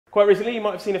Quite recently, you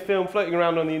might have seen a film floating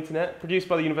around on the internet, produced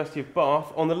by the University of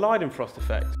Bath, on the Leidenfrost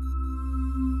effect.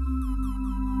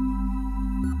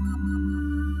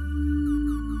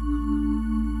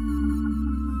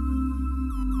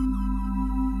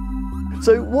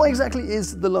 So what exactly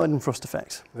is the Leidenfrost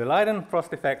effect? The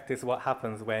Leidenfrost effect is what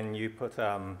happens when you put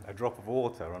a drop of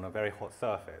water on a very hot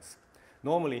surface.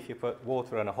 Normally, if you put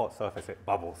water on a hot surface, it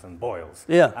bubbles and boils.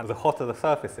 Yeah. And the hotter the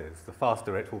surface is, the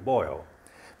faster it will boil.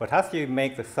 But as you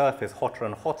make the surface hotter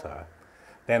and hotter,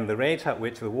 then the rate at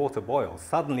which the water boils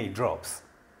suddenly drops.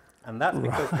 And that's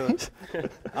because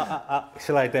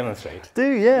shall I demonstrate?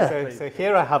 Do, yeah. So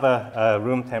here I have a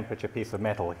room temperature piece of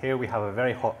metal. Here we have a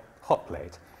very hot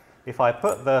plate. If I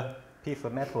put the piece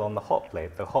of metal on the hot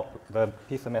plate, the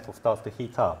piece of metal starts to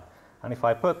heat up. And if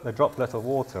I put the droplet of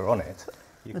water on it,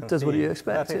 you can does see what you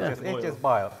expect, that yeah. it just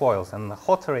boils. And the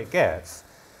hotter it gets,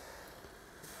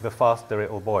 the faster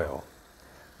it will boil.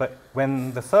 But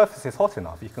when the surface is hot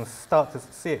enough, you can start to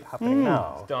see it happening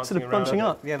now. Sort of bunching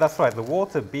up. Yeah, that's right. The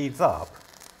water beads up.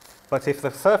 But if the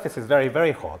surface is very,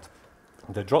 very hot,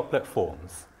 the droplet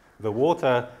forms. The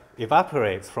water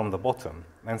evaporates from the bottom.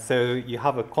 And so you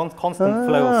have a constant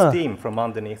flow of steam from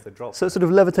underneath the droplet. So it sort of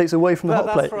levitates away from the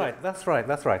hot plate? That's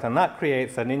right. And that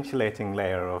creates an insulating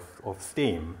layer of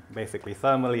steam, basically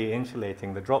thermally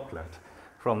insulating the droplet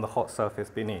from the hot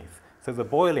surface beneath. So the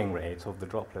boiling rate of the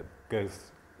droplet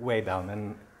goes way down,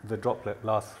 and the droplet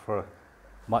lasts for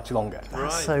much longer.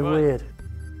 That's so weird.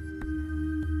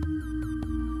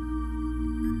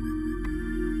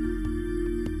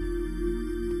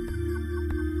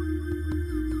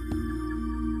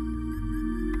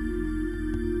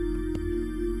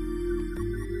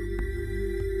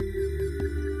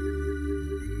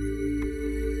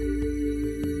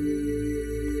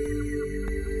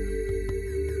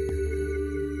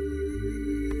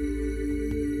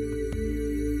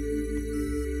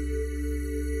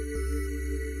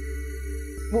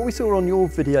 What we saw on your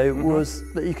video was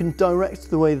that you can direct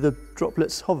the way the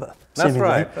droplets hover. That's seemingly.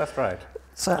 right, that's right.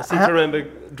 So I seem to remember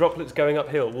droplets going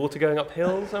uphill, water going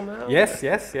uphill somehow? Yes.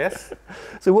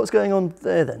 So what's going on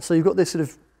there then? So you've got this sort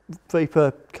of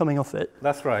vapour coming off it.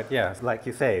 That's right, yes. Like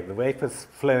you say, the vapour's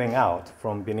flowing out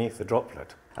from beneath the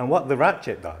droplet. And what the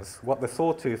ratchet does, what the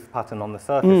sawtooth pattern on the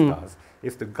surface does,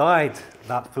 is to guide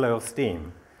that flow of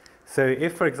steam. So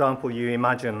if, for example, you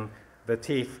imagine the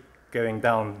teeth going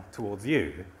down towards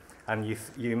you, and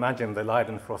you imagine the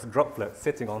Leidenfrost droplet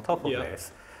sitting on top of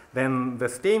this, then the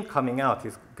steam coming out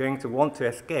is going to want to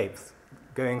escape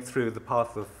going through the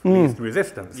path of least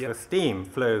resistance. The steam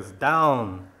flows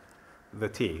down the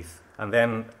teeth and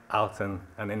then out and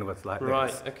inwards like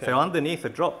this. Okay. So underneath the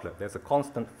droplet, there's a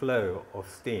constant flow of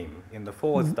steam in the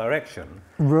forwards direction,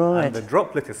 Right. and the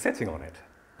droplet is sitting on it.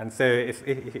 And so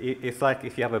it's like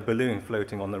if you have a balloon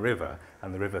floating on the river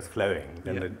and the river's flowing,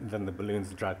 then the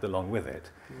balloon's dragged along with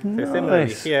it. Nice. So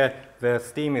similarly here, the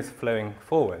steam is flowing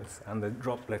forwards and the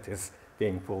droplet is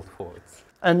being pulled forwards.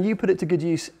 And you put it to good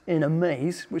use in a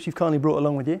maze, which you've kindly brought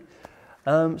along with you.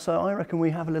 So I reckon we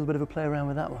have a little bit of a play around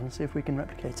with that one and see if we can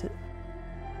replicate it.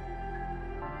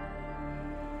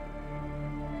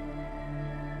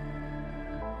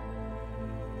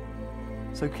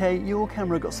 So Kei, your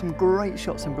camera got some great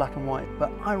shots in black and white,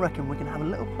 but I reckon we can have a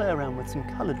little play around with some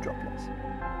coloured droplets.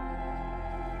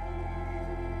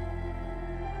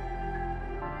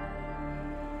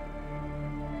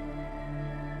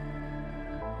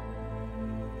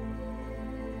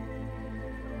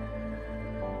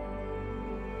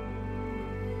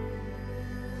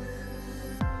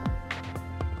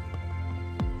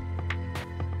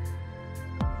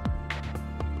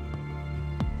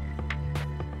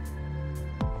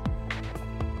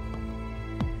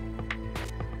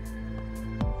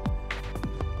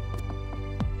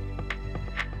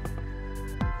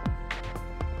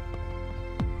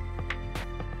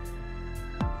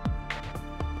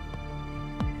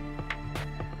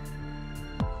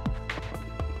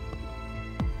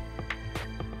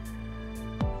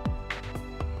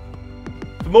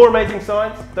 For more amazing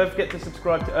science, don't forget to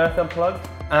subscribe to Earth Unplugged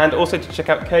and also to check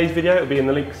out Kei's video. It'll be in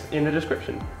the links in the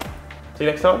description. See you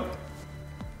next time.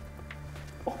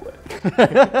 We're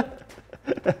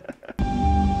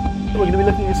going to be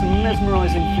looking at some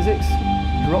mesmerising physics,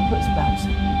 droplets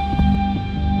bouncing.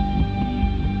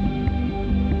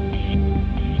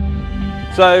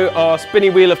 So our spinny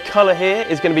wheel of colour here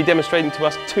is going to be demonstrating to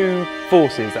us two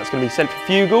forces. That's going to be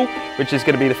centrifugal, which is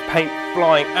going to be the paint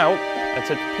flying out, and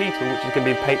centripetal, which is going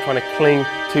to be the paint trying to cling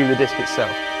to the disc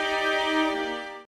itself.